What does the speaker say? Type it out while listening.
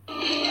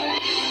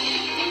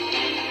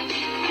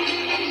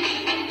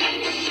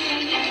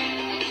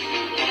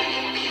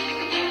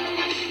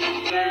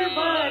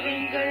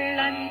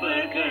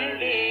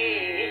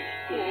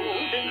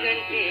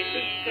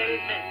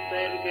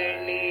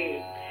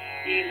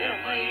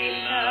இளமையில்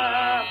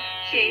நாம்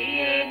செய்ய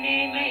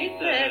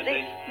நினைப்பதை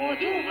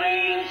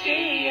முதுமையில்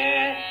செய்ய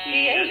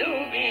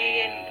இயலுமே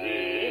என்று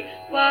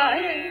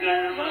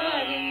வாருங்கள்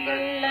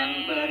வாருங்கள்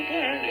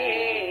நண்பர்களே,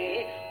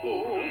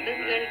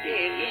 கூடுங்கள்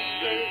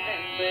கேளுங்கள்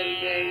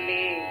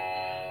நண்பர்களே.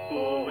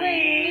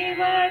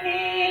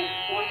 கோவைவானே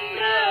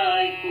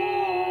ஒன்றாய்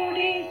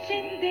கூடி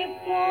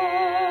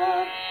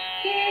சிந்திப்போம்,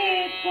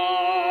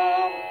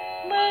 கேட்போம்,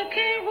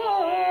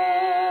 மகிழ்வோம்.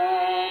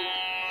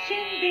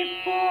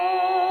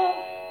 சிந்திப்போம்,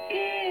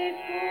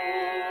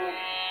 கேட்போம்,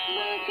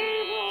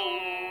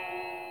 மகிழ்வோம்.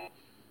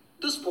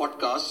 This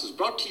podcast is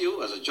brought to you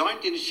as a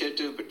joint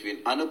initiative between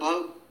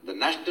Anubhav, the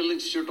National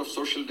Institute of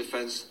Social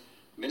Defense,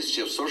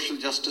 Ministry of Social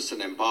Justice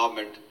and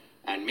Empowerment,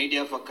 and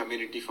Media for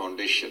Community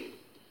Foundation.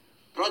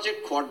 Project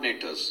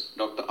coordinators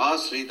Dr. R.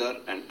 Sridhar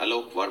and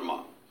Alok Verma.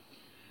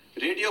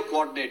 Radio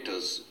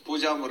coordinators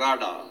Pooja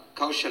Murada,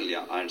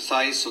 Kaushalya and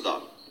Sai Sudha.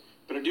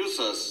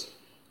 Producers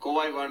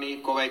Kovai Vani,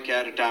 Kovai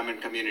Care Retirement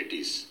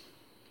Communities.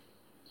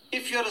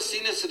 If you are a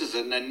senior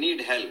citizen and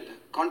need help,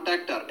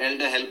 contact our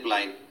Elder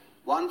Helpline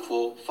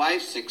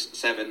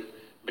 14567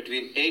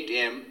 between 8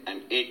 a.m. and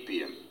 8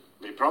 p.m.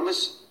 We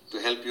promise to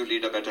help you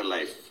lead a better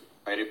life.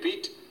 I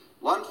repeat,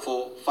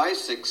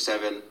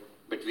 14567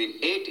 between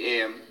 8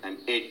 a.m. and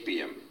 8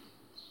 p.m.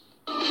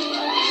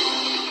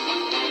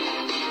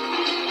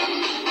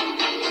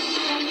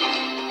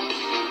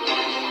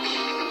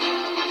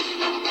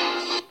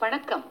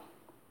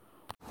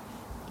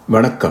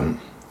 Vanakkam,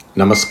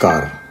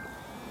 Namaskar.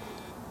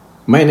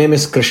 My name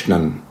is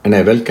Krishnan and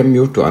I welcome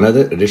you to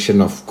another edition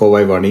of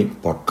Kovai Vani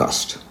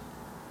podcast.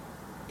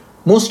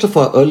 Most of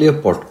our earlier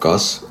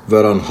podcasts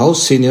were on how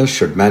seniors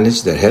should manage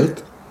their health,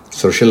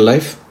 social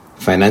life,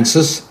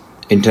 finances,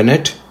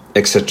 internet,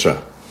 etc.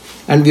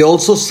 And we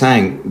also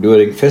sang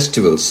during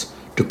festivals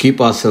to keep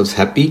ourselves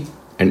happy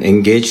and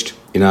engaged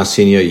in our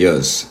senior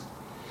years.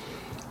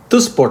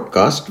 This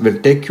podcast will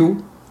take you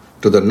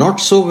to the not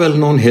so well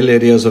known hill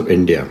areas of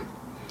India.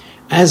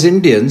 As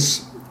Indians,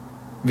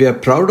 we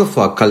are proud of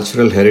our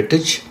cultural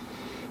heritage,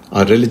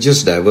 our religious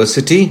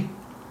diversity,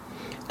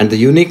 and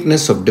the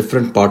uniqueness of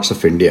different parts of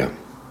India.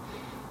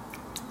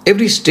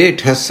 Every state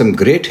has some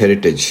great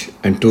heritage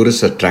and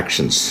tourist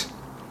attractions.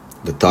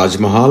 The Taj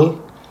Mahal,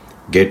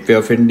 Gateway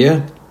of India,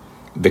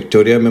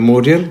 Victoria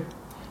Memorial,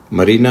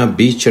 Marina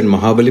Beach and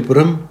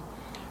Mahabalipuram,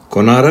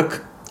 Konark,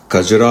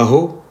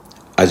 Khajuraho,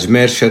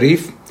 Ajmer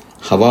Sharif,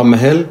 Hawa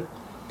Mahal,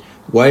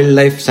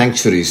 wildlife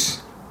sanctuaries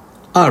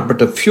are but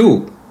a few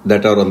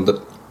that are on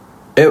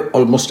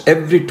almost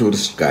every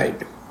tourist guide.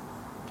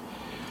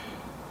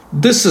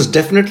 This is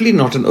definitely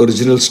not an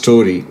original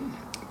story,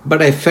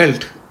 but I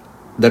felt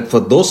that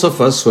for those of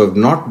us who have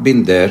not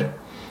been there,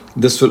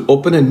 this will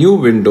open a new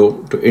window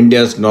to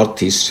India's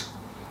northeast,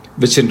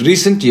 which in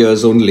recent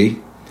years only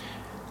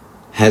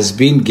has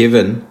been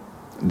given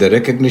the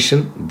recognition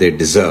they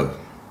deserve.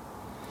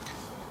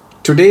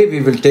 Today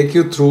we will take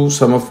you through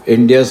some of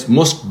India's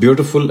most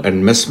beautiful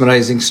and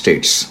mesmerizing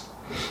states.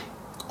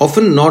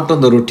 Often not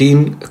on the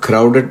routine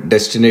crowded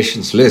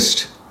destinations list,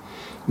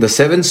 the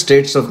 7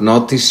 states of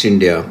Northeast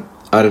India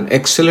are an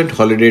excellent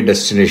holiday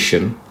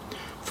destination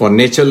for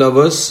nature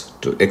lovers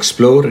to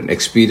explore and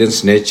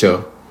experience nature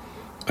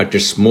at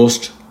its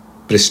most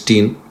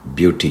pristine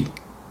beauty.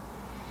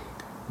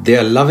 They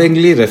are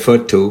lovingly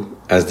referred to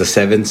as the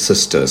 7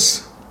 Sisters.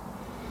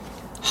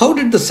 How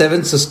did the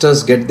 7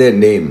 Sisters get their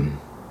name?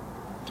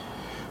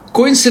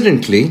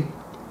 Coincidentally,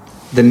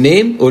 the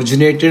name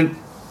originated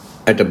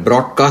at a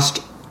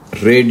broadcast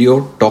radio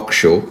talk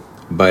show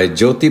by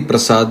Jyoti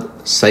Prasad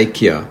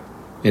Saikia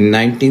in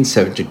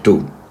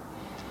 1972.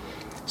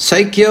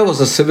 Saikia was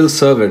a civil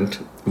servant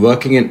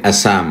working in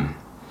Assam,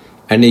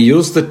 and he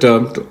used the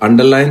term to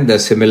underline their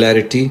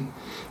similarity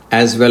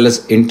as well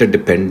as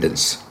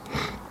interdependence.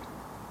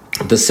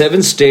 The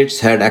 7 states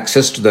had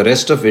access to the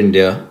rest of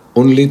India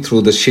only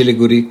through the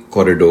Siliguri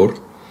corridor,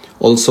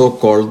 also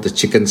called the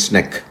Chicken's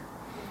Neck.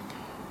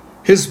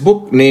 His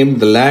book named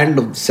The Land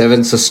of the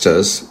 7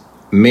 Sisters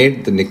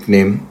made the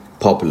nickname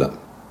popular.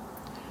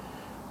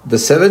 The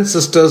 7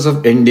 Sisters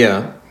of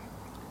India,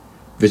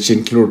 which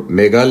include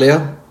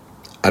Meghalaya,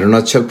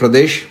 Arunachal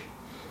Pradesh,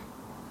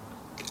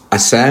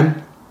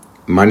 Assam,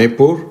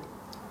 Manipur,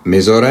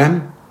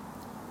 Mizoram,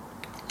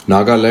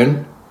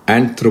 Nagaland,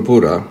 and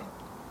Tripura,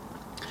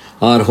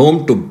 are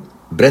home to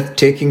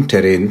breathtaking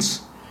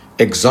terrains,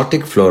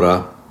 exotic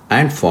flora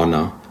and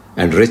fauna,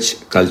 and rich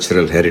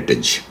cultural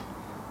heritage.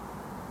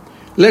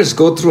 Let's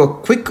go through a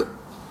quick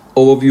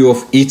overview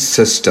of each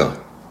sister.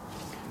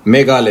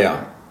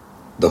 Meghalaya,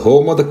 the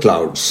home of the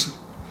clouds.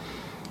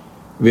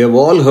 We have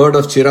all heard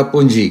of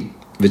Cherrapunji,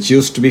 which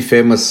used to be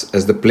famous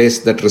as the place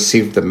that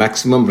received the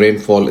maximum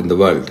rainfall in the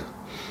world.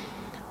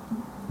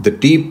 The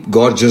deep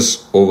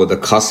gorges over the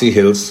Khasi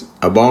Hills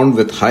abound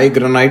with high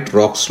granite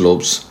rock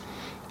slopes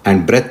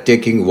and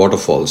breathtaking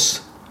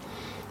waterfalls.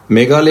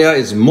 Meghalaya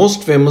is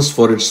most famous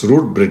for its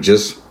root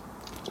bridges,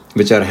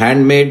 which are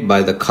handmade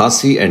by the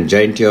Khasi and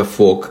Jaintia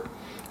folk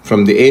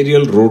from the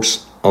aerial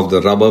roots of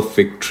the rubber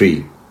fig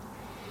tree.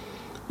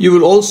 You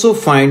will also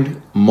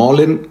find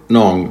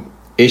Mawlynnong,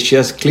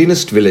 Asia's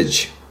cleanest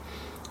village,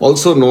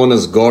 also known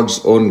as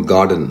God's own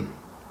garden.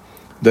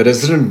 The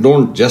residents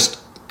don't just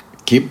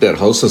keep their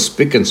houses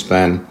spick and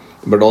span,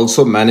 but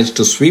also manage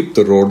to sweep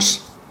the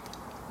roads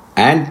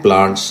and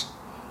plant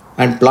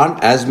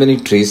as many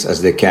trees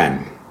as they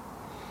can.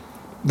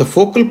 The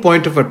focal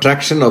point of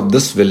attraction of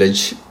this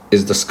village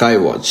is the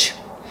Skywatch,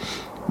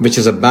 which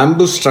is a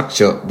bamboo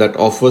structure that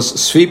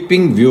offers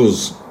sweeping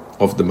views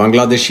of the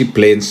Bangladeshi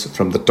plains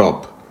from the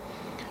top.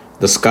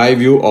 The sky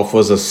view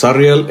offers a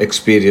surreal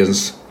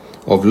experience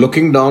of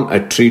looking down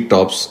at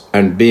treetops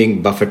and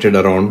being buffeted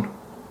around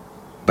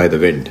by the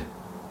wind.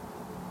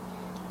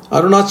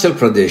 Arunachal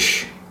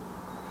Pradesh,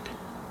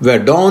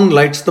 where dawn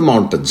lights the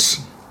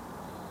mountains.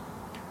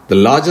 The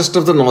largest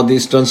of the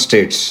northeastern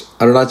states,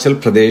 Arunachal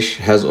Pradesh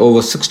has over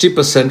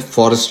 60%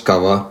 forest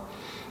cover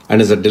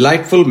and is a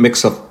delightful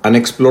mix of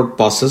unexplored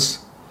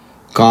passes,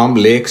 calm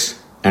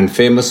lakes, and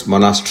famous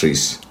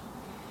monasteries.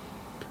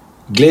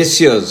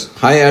 Glaciers,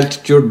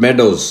 high-altitude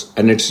meadows,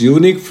 and its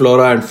unique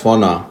flora and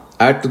fauna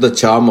add to the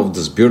charm of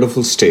this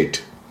beautiful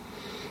state.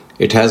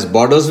 It has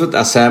borders with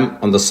Assam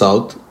on the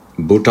south,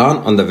 Bhutan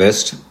on the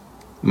west,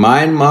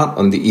 Myanmar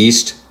on the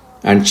east,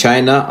 and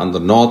China on the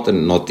north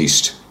and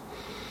northeast.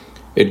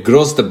 It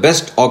grows the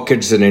best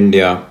orchids in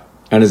India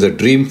and is a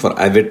dream for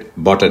avid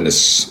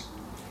botanists.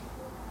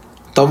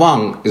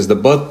 Tawang is the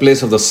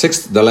birthplace of the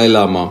 6th Dalai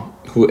Lama,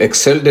 who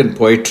excelled in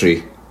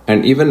poetry,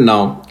 and even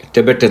now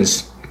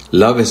Tibetans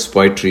love his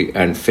poetry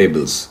and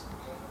fables.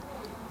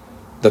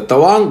 The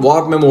Tawang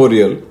War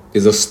Memorial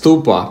is a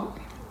stupa,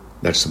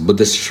 that's a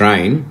Buddhist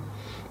shrine,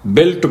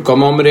 built to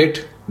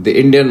commemorate the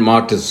Indian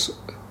martyrs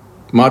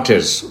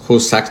who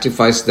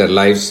sacrificed their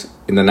lives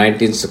in the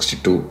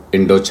 1962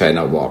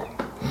 Indo-China War.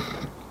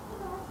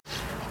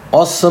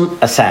 Awesome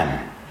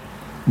Assam.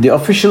 The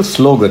official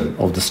slogan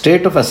of the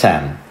state of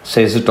Assam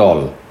says it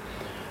all.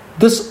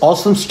 This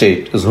awesome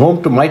state is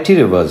home to mighty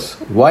rivers,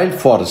 wild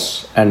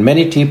forests, and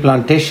many tea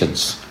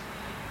plantations.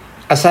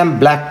 Assam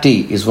black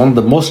tea is one of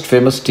the most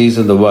famous teas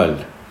in the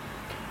world.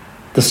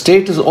 The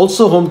state is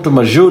also home to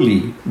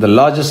Majuli, the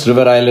largest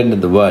river island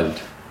in the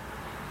world.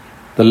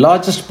 The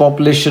largest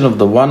population of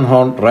the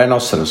one-horned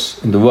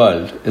rhinoceros in the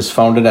world is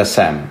found in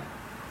Assam.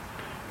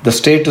 The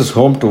state is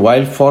home to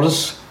wild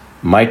forests,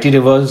 mighty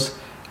rivers,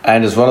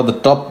 and is one of the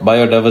top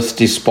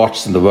biodiversity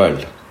spots in the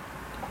world.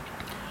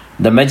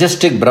 The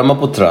majestic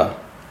Brahmaputra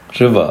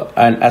river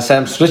and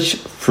Assam's rich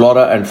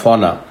flora and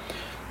fauna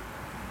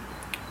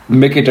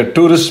make it a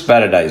tourist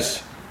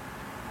paradise.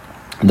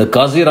 The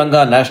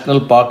Kaziranga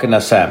National Park in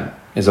Assam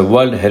is a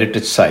World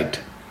Heritage Site.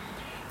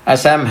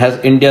 Assam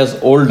has India's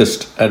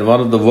oldest and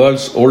one of the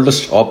world's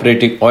oldest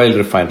operating oil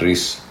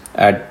refineries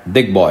at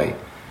Digboi.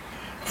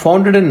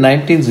 Founded in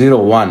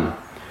 1901,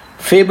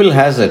 fable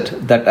has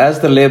it that as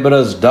the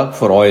labourers dug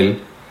for oil,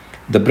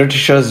 the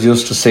Britishers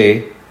used to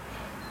say,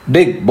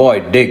 "Dig,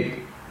 boy, dig,"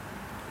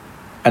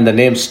 and the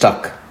name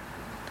stuck.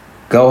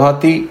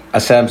 Guwahati,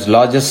 Assam's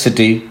largest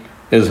city,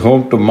 is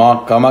home to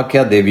Ma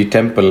Kamakhya Devi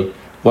Temple,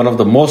 one of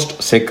the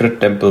most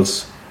sacred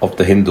temples of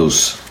the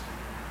Hindus.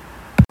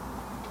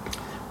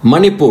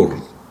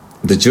 Manipur,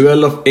 the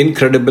jewel of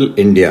incredible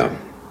India.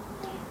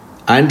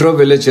 Andhra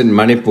village in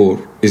Manipur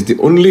is the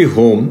only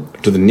home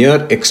to the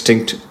near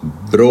extinct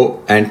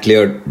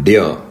brow-antlered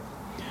deer.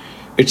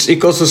 Its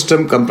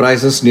ecosystem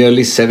comprises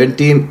nearly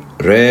 17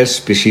 rare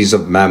species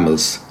of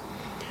mammals.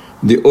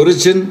 The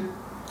origin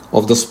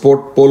of the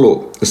sport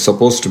polo is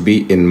supposed to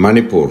be in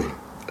Manipur.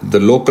 The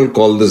local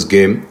call this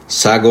game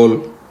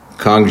Sagol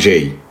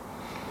Kangjei.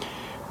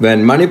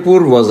 When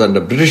Manipur was under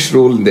British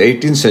rule in the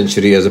 18th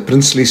century as a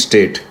princely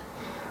state,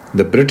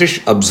 the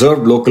British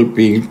observed local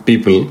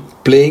people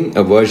playing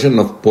a version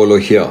of polo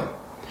here.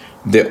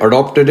 They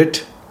adopted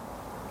it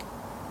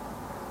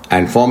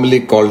and formally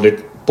called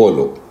it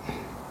polo.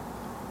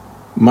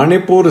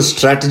 Manipur is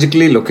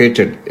strategically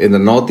located in the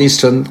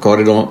northeastern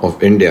corridor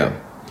of India,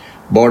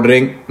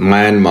 bordering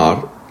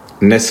Myanmar.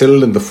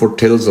 Nestled in the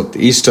foothills of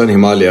the eastern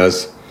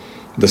Himalayas,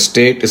 the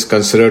state is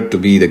considered to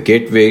be the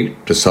gateway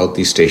to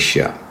Southeast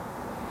Asia.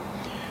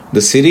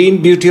 The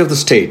serene beauty of the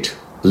state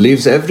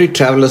leaves every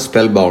traveller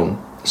spellbound,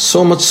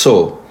 so much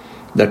so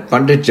that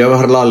Pandit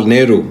Jawaharlal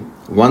Nehru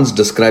once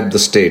described the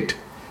state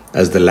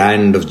as the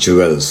land of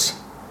jewels.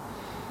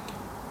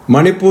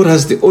 Manipur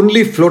has the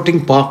only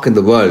floating park in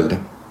the world.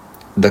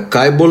 The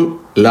Kaibul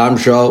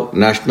Lamjau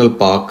National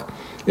Park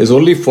is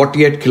only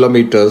 48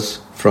 kilometers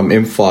from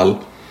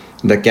Imphal,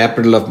 the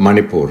capital of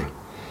Manipur.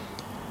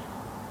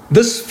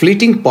 This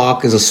fleeting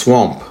park is a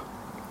swamp.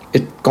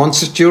 It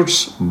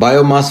constitutes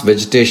biomass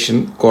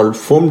vegetation called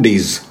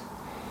fomdies,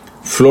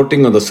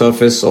 floating on the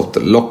surface of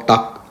the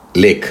Loktak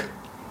Lake.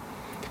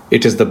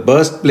 It is the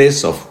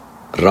birthplace of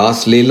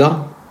Ras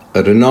Leela,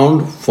 a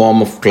renowned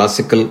form of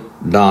classical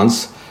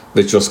dance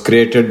which was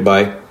created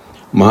by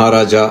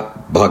Maharaja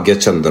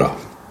Bhagyachandra.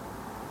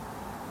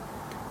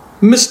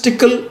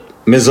 Mystical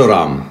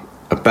Mizoram,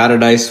 a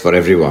paradise for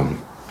everyone.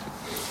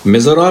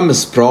 Mizoram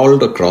is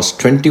sprawled across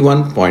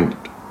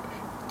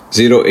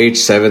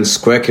 21.087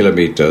 square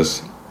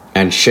kilometers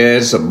and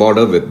shares a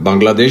border with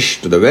Bangladesh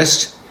to the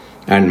west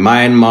and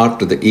Myanmar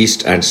to the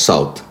east and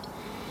south.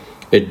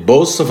 It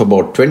boasts of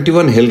about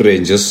 21 hill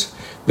ranges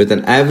with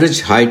an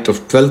average height of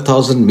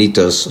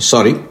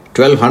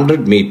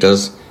 1200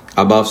 meters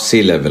above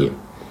sea level.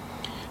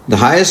 The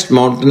highest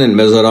mountain in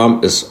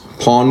Mizoram is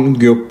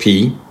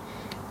Pongyopi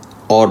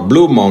or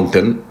Blue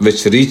Mountain,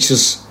 which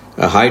reaches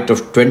a height of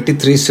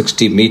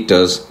 2360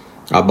 meters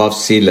above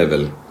sea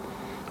level.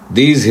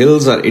 These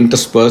hills are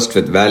interspersed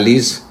with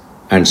valleys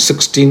and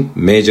 16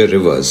 major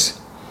rivers.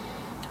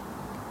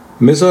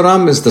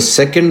 Mizoram is the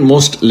second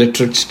most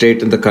literate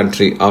state in the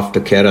country after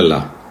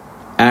Kerala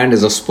and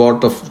is a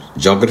spot of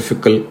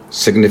geographical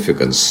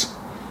significance.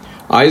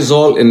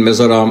 Aizawl in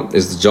Mizoram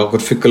is the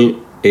geographical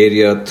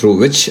area through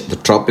which the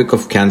Tropic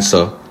of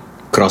Cancer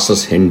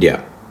crosses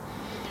India.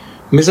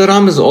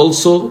 Mizoram is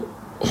also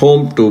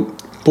home to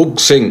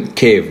Pugsing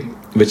Cave,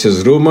 which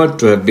is rumored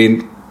to have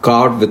been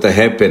carved with a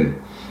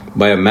hairpin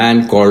by a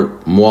man called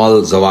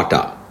Mual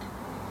Zawata.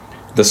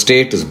 The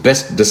state is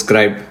best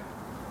described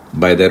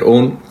by their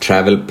own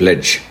travel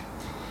pledge.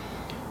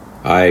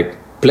 I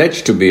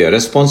pledge to be a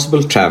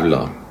responsible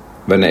traveler.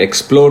 When I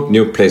explore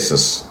new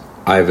places,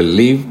 I will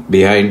leave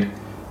behind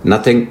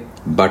nothing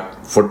but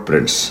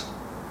footprints.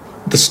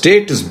 The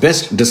state is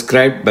best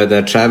described by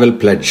their travel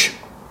pledge.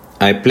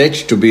 I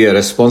pledge to be a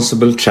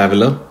responsible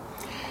traveler.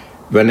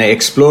 When I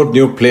explore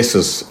new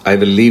places, I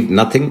will leave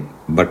nothing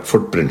but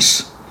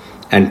footprints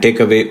and take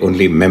away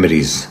only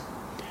memories.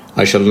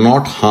 I shall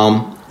not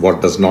harm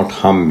what does not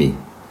harm me.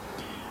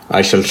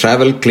 I shall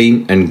travel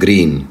clean and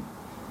green.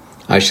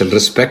 I shall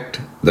respect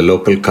the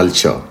local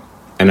culture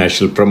and I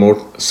shall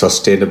promote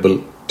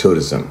sustainable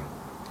tourism.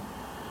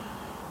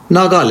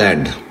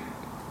 Nagaland,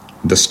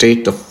 the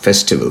state of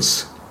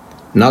festivals.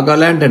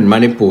 Nagaland and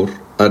Manipur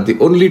are the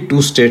only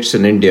two states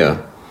in India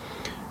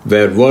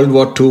where World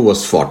War II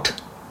was fought.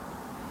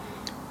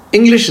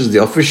 English is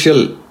the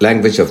official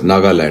language of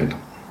Nagaland.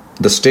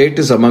 The state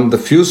is among the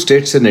few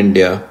states in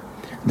India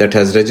that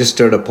has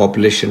registered a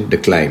population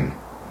decline.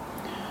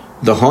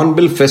 The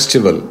Hornbill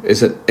Festival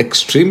is an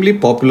extremely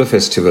popular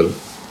festival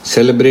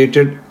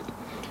celebrated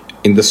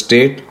in the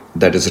state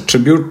that is a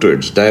tribute to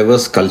its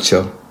diverse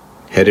culture,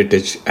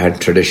 heritage,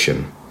 and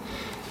tradition.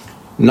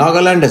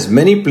 Nagaland has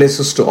many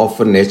places to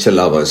offer nature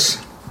lovers.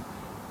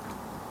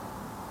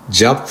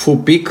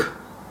 Japfu Peak,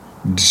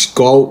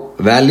 Dskau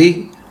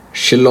Valley,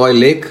 Shiloi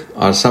Lake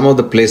are some of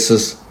the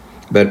places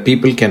where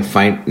people can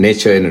find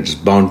nature in its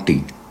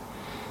bounty.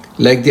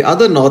 Like the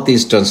other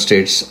northeastern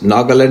states,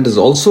 Nagaland is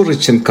also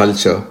rich in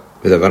culture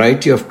with a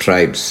variety of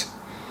tribes.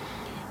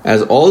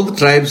 As all the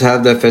tribes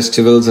have their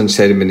festivals and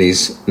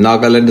ceremonies,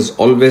 Nagaland is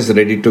always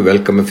ready to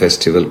welcome a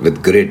festival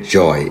with great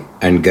joy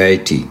and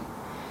gaiety.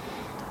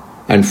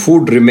 And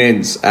food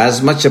remains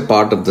as much a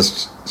part of the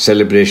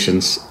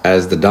celebrations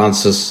as the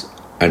dances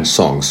and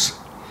songs.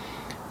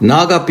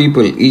 Naga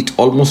people eat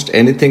almost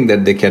anything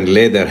that they can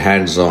lay their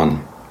hands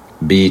on,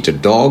 be it a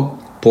dog,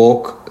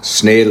 pork,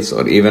 snails,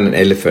 or even an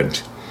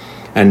elephant,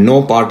 and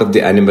no part of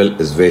the animal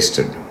is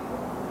wasted.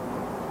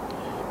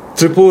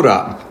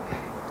 Tripura,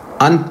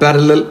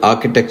 unparalleled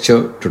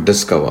architecture to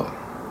discover.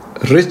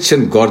 Rich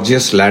and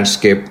gorgeous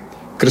landscape,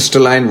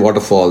 crystalline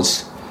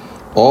waterfalls,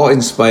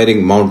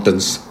 awe-inspiring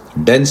mountains,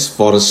 dense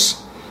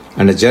forests,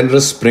 and a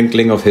generous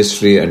sprinkling of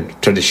history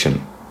and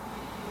tradition.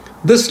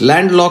 This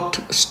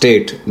landlocked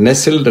state,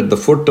 nestled at the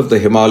foot of the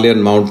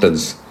Himalayan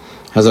mountains,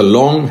 has a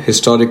long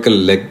historical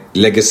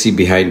legacy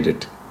behind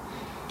it.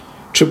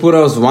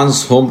 Tripura was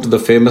once home to the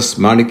famous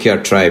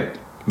Manikya tribe,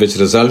 which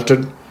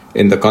resulted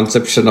in the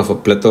conception of a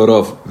plethora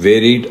of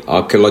varied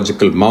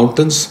archaeological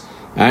mountains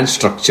and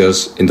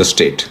structures in the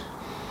state,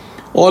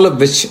 all of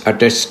which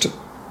attest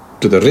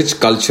to the rich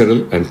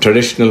cultural and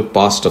traditional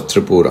past of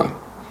Tripura.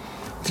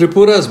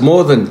 Tripura is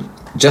more than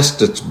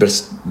just its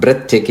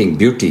breathtaking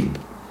beauty.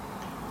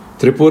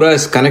 Tripura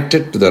is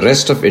connected to the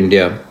rest of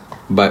India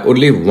by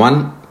only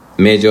one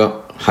major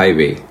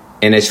highway,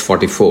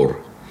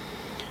 NH44.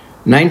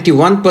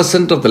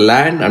 91% of the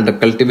land under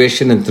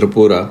cultivation in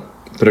Tripura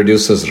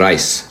produces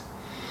rice.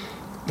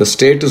 The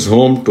state is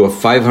home to a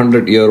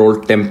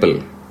 500-year-old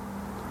temple,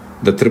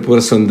 the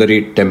Tripura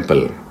Sundari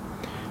Temple,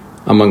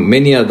 among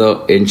many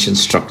other ancient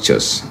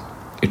structures.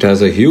 It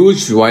has a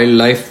huge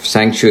wildlife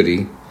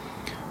sanctuary,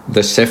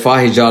 the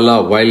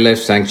Sefahijala Wildlife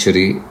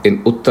Sanctuary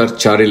in Uttar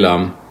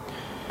Charilam,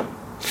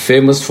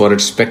 famous for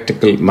its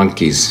spectacled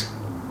monkeys.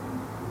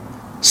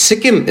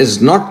 Sikkim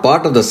is not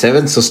part of the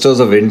Seven Sisters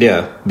of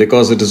India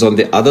because it is on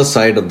the other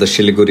side of the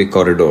Siliguri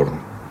corridor.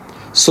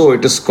 So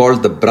it is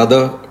called the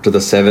brother to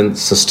the Seven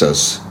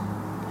Sisters.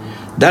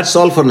 That's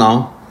all for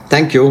now.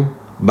 Thank you.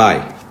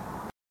 Bye.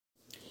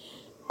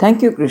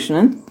 Thank you,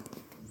 Krishnan.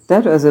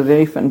 That was a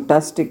very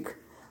fantastic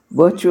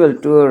virtual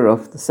tour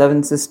of the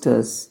Seven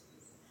Sisters.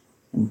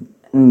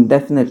 And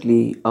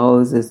definitely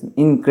ours is an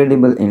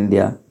incredible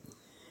India.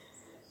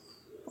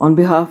 On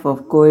behalf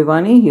of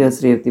Koivani,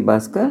 here's Revati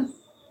Bhaskar,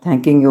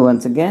 thanking you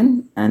once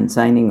again and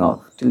signing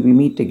off. Till we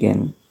meet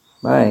again.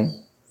 Bye.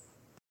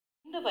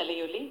 இந்த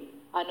வலையொலி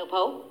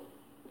அனுபவ்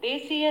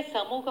தேசிய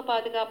சமூக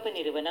பாதுகாப்பு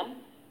நிறுவனம்,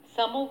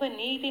 சமூக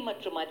நீதி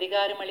மற்றும்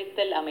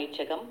அதிகாரமளித்தல்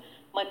அமைச்சகம்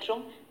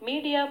மற்றும்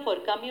மீடியா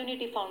ஃபார்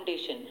கம்யூனிட்டி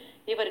ஃபவுண்டேஷன்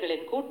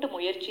இவர்களின் கூட்டு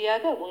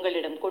முயற்சியாக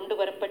உங்களிடம் கொண்டு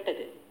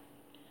வரப்பட்டது.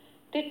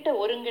 திட்ட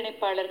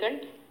ஒருங்கிணைப்பாளர்கள்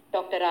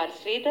டாக்டர் ஆர்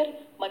ஸ்ரீதர்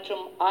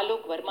மற்றும்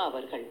ஆலோக் வர்மா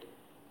அவர்கள்.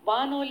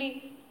 வானொலி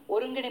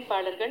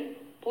ஒருங்கிணைப்பாளர்கள்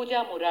பூஜா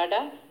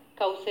முராடா,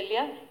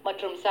 கௌசல்யா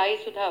மற்றும்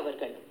சாய் சுதா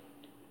அவர்கள்.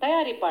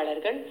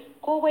 தயாரிப்பாளர்கள்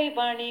Kovai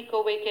Vani,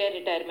 Kovai care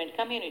retirement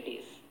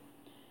communities.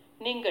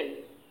 நீங்கள்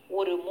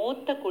ஒரு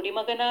மூத்த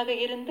குடிமகனாக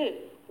இருந்து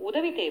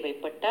உதவி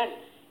தேவைப்பட்டால்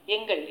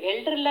எங்கள்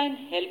எல்டர்லைன்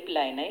ஹெல்ப்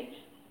லைனை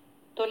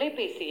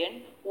தொலைபேசி எண்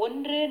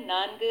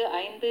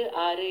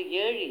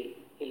 145667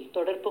 இல்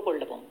தொடர்பு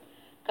கொள்ளவும்.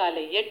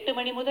 காலை 8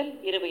 மணி முதல்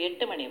இரவு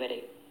 8 மணி வரை.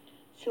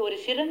 ஒரு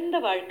சிறந்த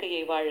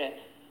வாழ்க்கையை வாழ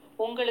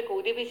உங்களுக்கு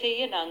உதவி செய்ய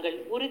நாங்கள்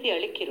உறுதி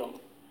அளிக்கிறோம்.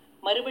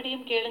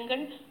 மறுபடியும்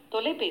கேளுங்கள்.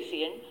 தொலைபேசி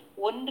எண்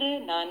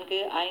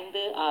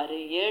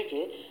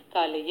 145667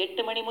 காலை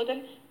 8 மணி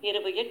முதல்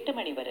இரவு 8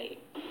 மணி வரை.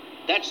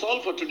 That's all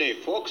for today,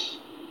 folks.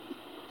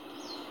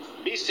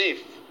 Be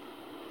safe.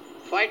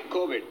 Fight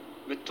COVID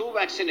with 2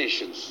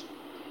 vaccinations.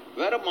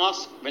 Wear a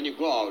mask when you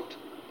go out.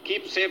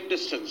 Keep safe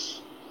distance.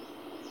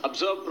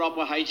 Observe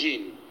proper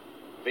hygiene.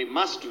 We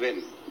must win.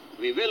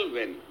 We will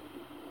win.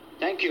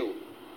 Thank you.